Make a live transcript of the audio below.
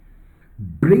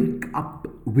Break up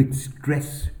with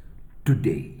stress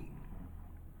today.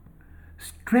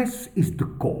 Stress is the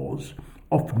cause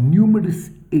of numerous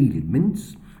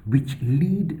ailments which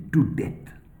lead to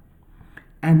death.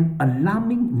 An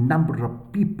alarming number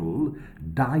of people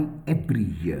die every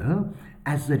year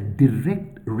as a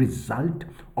direct result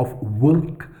of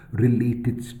work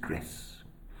related stress.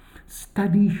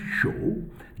 Studies show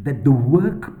that the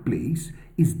workplace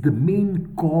is the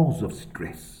main cause of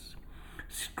stress.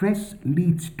 Stress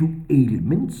leads to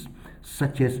ailments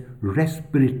such as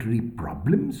respiratory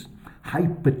problems,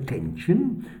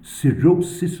 hypertension,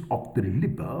 cirrhosis of the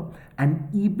liver, and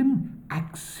even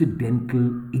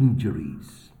accidental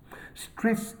injuries.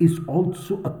 Stress is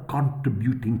also a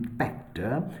contributing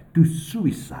factor to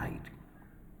suicide.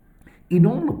 In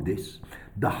all of this,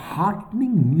 the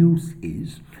heartening news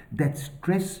is that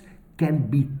stress can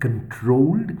be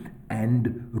controlled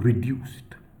and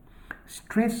reduced.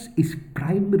 Stress is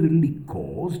primarily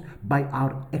caused by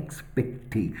our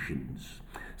expectations.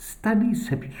 Studies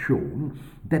have shown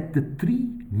that the three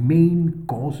main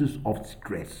causes of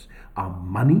stress are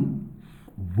money,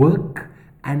 work,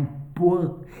 and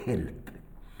poor health.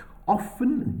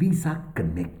 Often these are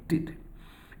connected.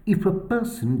 If a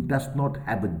person does not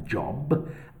have a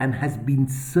job and has been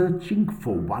searching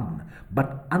for one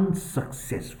but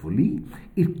unsuccessfully,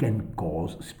 it can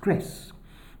cause stress.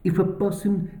 If a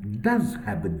person does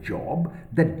have a job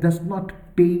that does not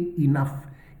pay enough,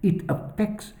 it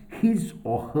affects his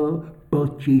or her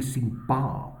purchasing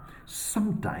power.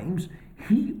 Sometimes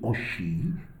he or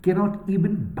she cannot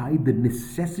even buy the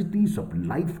necessities of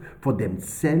life for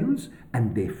themselves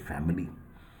and their family.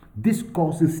 This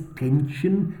causes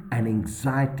tension and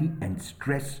anxiety and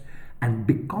stress, and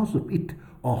because of it,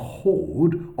 a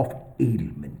horde of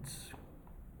ailments.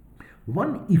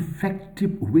 One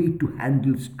effective way to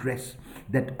handle stress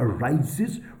that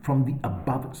arises from the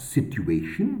above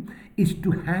situation is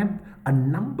to have a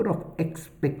number of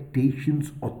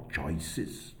expectations or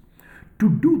choices. To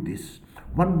do this,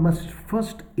 one must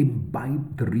first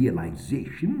imbibe the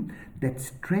realization that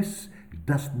stress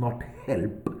does not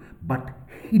help but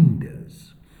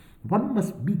hinders. One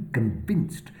must be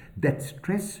convinced that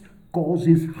stress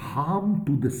causes harm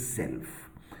to the self.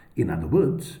 In other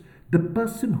words, the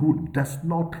person who does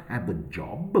not have a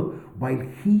job, while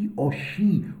he or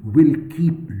she will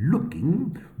keep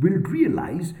looking, will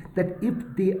realize that if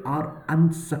they are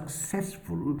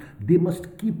unsuccessful, they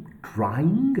must keep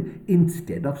trying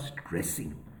instead of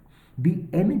stressing. The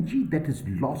energy that is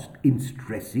lost in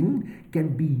stressing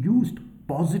can be used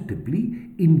positively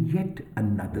in yet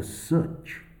another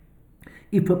search.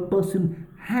 If a person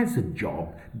has a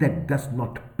job that does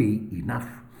not pay enough,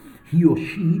 he or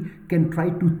she can try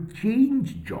to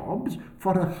change jobs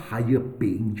for a higher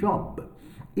paying job.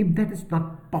 If that is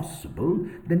not possible,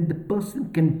 then the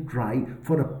person can try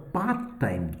for a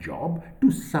part-time job to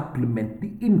supplement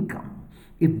the income.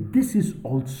 If this is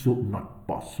also not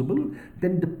possible,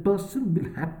 then the person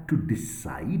will have to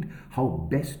decide how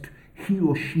best he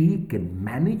or she can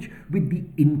manage with the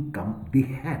income they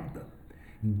have.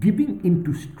 Giving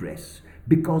into stress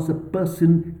because a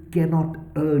person cannot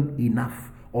earn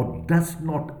enough or does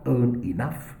not earn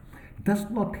enough does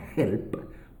not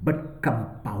help but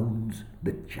compounds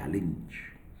the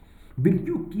challenge. Will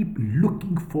you keep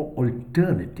looking for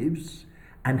alternatives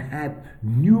and have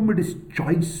numerous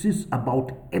choices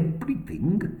about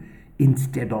everything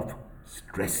instead of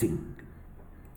stressing?